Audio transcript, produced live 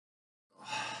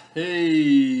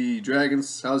Hey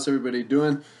Dragons, how's everybody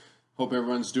doing? Hope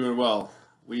everyone's doing well.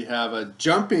 We have a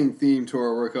jumping theme to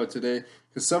our workout today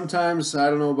because sometimes, I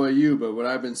don't know about you, but when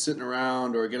I've been sitting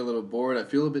around or get a little bored, I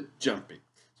feel a bit jumpy.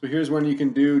 So here's one you can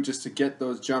do just to get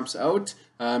those jumps out.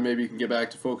 Maybe you can get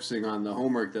back to focusing on the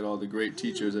homework that all the great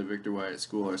teachers at Victor Wyatt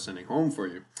School are sending home for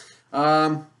you.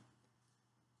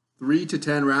 3 to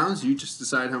 10 rounds. You just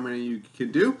decide how many you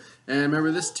can do. And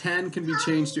remember, this 10 can be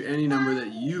changed to any number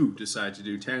that you decide to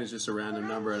do. 10 is just a random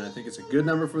number, and I think it's a good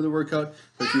number for the workout.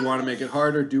 But if you want to make it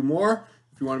harder, do more.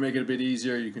 If you want to make it a bit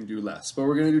easier, you can do less. But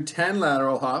we're going to do 10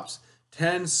 lateral hops,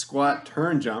 10 squat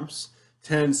turn jumps,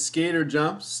 10 skater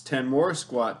jumps, 10 more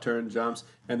squat turn jumps,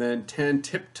 and then 10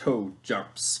 tiptoe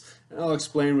jumps. And I'll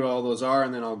explain what all those are,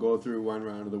 and then I'll go through one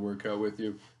round of the workout with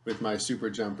you with my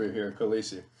super jumper here,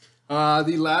 Khaleesi.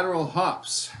 The lateral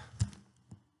hops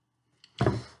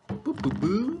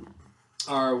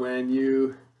are when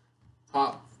you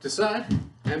hop to side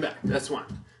and back. That's one.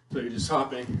 So you're just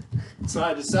hopping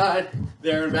side to side,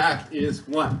 there and back is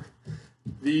one.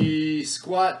 The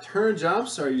squat turn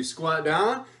jumps are you squat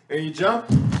down and you jump,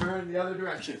 turn the other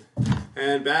direction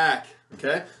and back.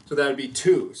 Okay, so that would be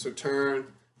 2. So turn,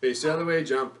 face the other way,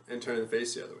 jump, and turn and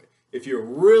face the other way. If you're a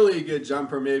really good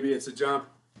jumper, maybe it's a jump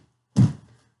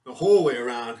the whole way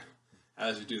around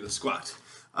as you do the squat.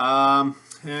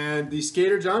 And the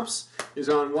skater jumps is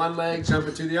on one leg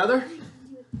jumping to the other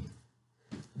as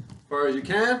far as you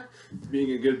can,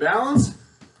 being in good balance.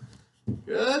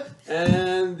 Good.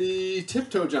 And the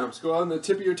tiptoe jumps go on the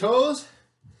tip of your toes,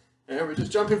 and we're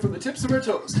just jumping from the tips of our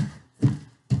toes.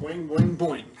 Boing, boing,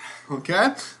 boing.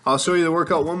 Okay? I'll show you the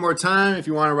workout one more time. If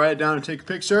you want to write it down and take a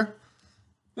picture,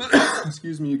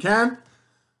 excuse me, you can.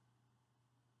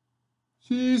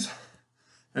 Jeez.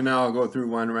 And now I'll go through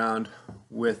one round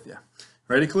with you.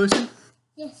 Ready, Khaleesi?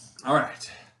 Yes. All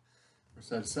right. We're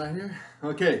side to side here.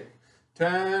 Okay.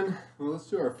 10. Well, let's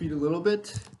do our feet a little bit.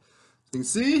 So you can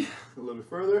see a little bit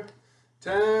further.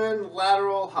 10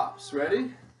 lateral hops.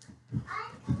 Ready?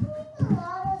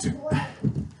 2,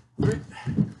 3,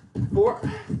 4,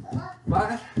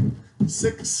 5,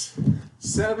 6,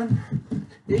 7,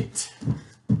 8,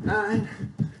 9,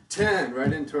 10.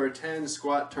 Right into our 10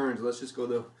 squat turns. Let's just go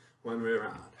the one way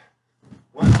around.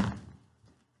 1,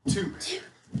 2,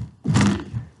 3,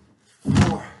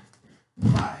 4,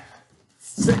 5,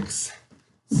 6,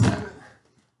 7,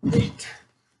 8,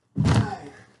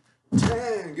 9,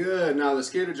 10. Good. Now the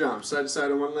skater jump, side to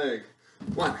side on one leg.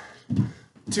 1,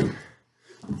 2,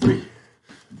 3,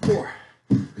 4,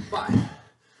 5,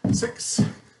 6,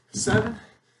 7,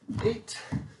 8,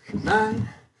 9,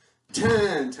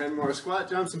 10. 10 more squat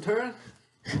jumps and turn.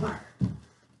 1,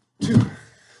 2,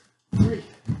 3,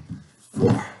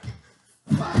 4,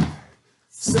 5,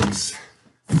 6,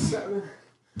 7,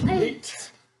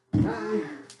 8, 9,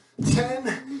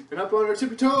 10. And up on our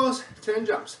tippy toes, 10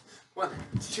 jumps. 1,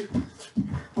 2, 3,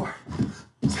 4,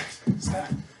 6,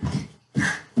 7, 8,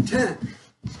 9, 10.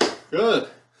 Good.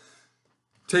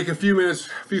 Take a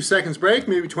few seconds break,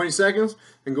 maybe 20 seconds,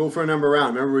 and go for a number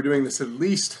round. Remember, we're doing this at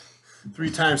least 3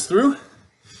 times through.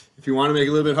 If you want to make it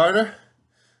a little bit harder,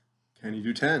 can you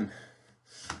do 10?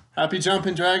 Happy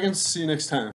jumping, Dragons. See you next time.